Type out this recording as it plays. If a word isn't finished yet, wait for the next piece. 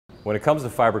When it comes to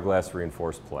fiberglass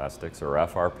reinforced plastics, or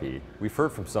FRP, we've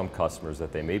heard from some customers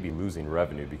that they may be losing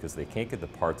revenue because they can't get the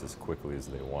parts as quickly as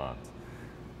they want.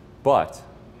 But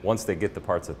once they get the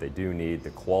parts that they do need,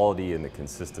 the quality and the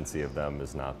consistency of them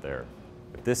is not there.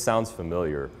 If this sounds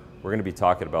familiar, we're going to be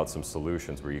talking about some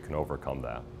solutions where you can overcome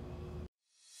that.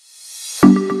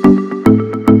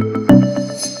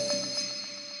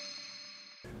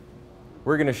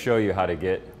 We're going to show you how to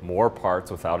get more parts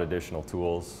without additional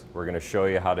tools. We're going to show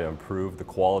you how to improve the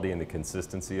quality and the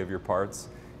consistency of your parts.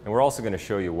 And we're also going to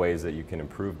show you ways that you can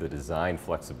improve the design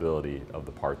flexibility of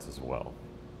the parts as well.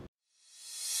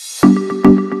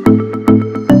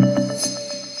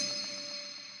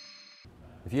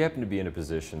 If you happen to be in a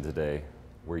position today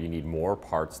where you need more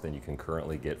parts than you can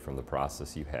currently get from the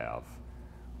process you have,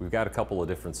 we've got a couple of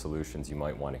different solutions you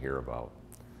might want to hear about.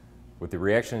 With the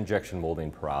reaction injection molding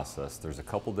process, there's a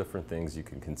couple different things you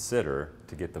can consider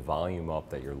to get the volume up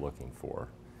that you're looking for.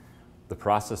 The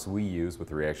process we use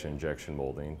with reaction injection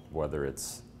molding, whether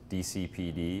it's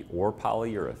DCPD or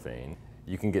polyurethane,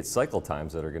 you can get cycle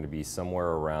times that are going to be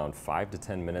somewhere around 5 to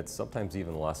 10 minutes, sometimes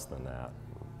even less than that,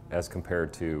 as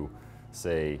compared to,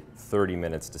 say, 30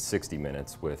 minutes to 60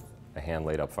 minutes with a hand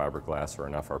laid up fiberglass or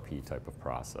an FRP type of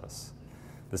process.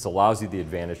 This allows you the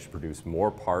advantage to produce more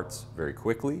parts very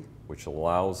quickly, which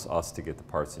allows us to get the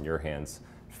parts in your hands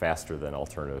faster than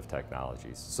alternative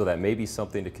technologies. So that may be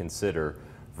something to consider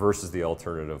versus the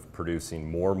alternative of producing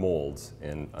more molds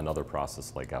in another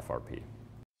process like FRP.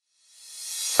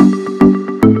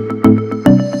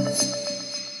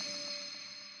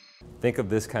 Think of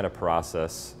this kind of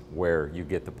process where you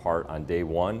get the part on day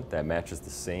 1 that matches the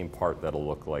same part that'll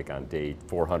look like on day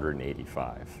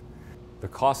 485. The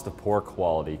cost of poor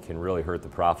quality can really hurt the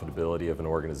profitability of an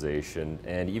organization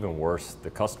and, even worse,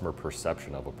 the customer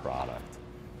perception of a product.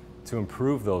 To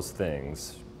improve those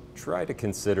things, try to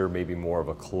consider maybe more of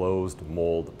a closed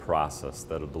mold process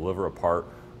that'll deliver a part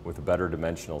with a better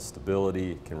dimensional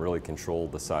stability, can really control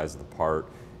the size of the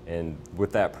part, and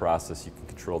with that process you can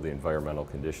control the environmental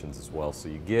conditions as well, so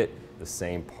you get the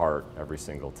same part every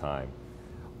single time.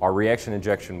 Our reaction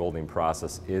injection molding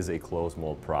process is a closed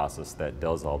mold process that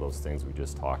does all those things we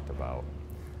just talked about.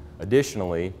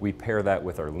 Additionally, we pair that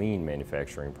with our lean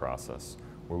manufacturing process,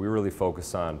 where we really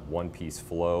focus on one-piece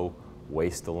flow,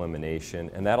 waste elimination,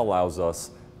 and that allows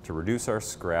us to reduce our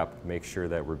scrap, make sure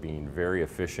that we're being very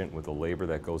efficient with the labor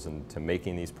that goes into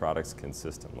making these products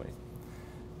consistently.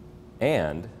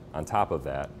 And on top of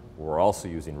that, we're also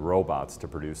using robots to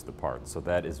produce the parts. So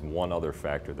that is one other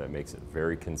factor that makes it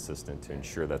very consistent to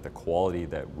ensure that the quality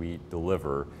that we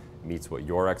deliver meets what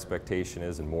your expectation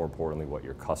is and, more importantly, what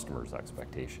your customer's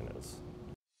expectation is.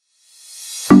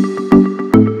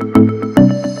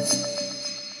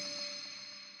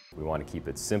 We want to keep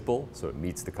it simple so it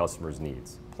meets the customer's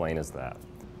needs, plain as that.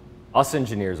 Us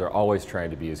engineers are always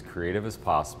trying to be as creative as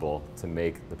possible to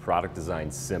make the product design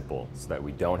simple so that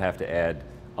we don't have to add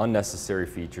unnecessary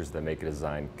features that make a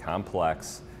design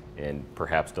complex and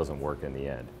perhaps doesn't work in the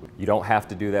end. You don't have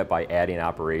to do that by adding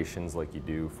operations like you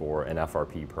do for an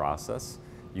FRP process.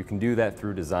 You can do that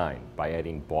through design by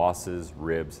adding bosses,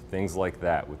 ribs, things like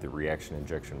that with the reaction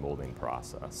injection molding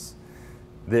process.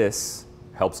 This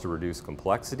helps to reduce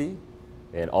complexity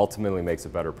and ultimately makes a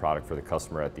better product for the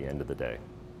customer at the end of the day.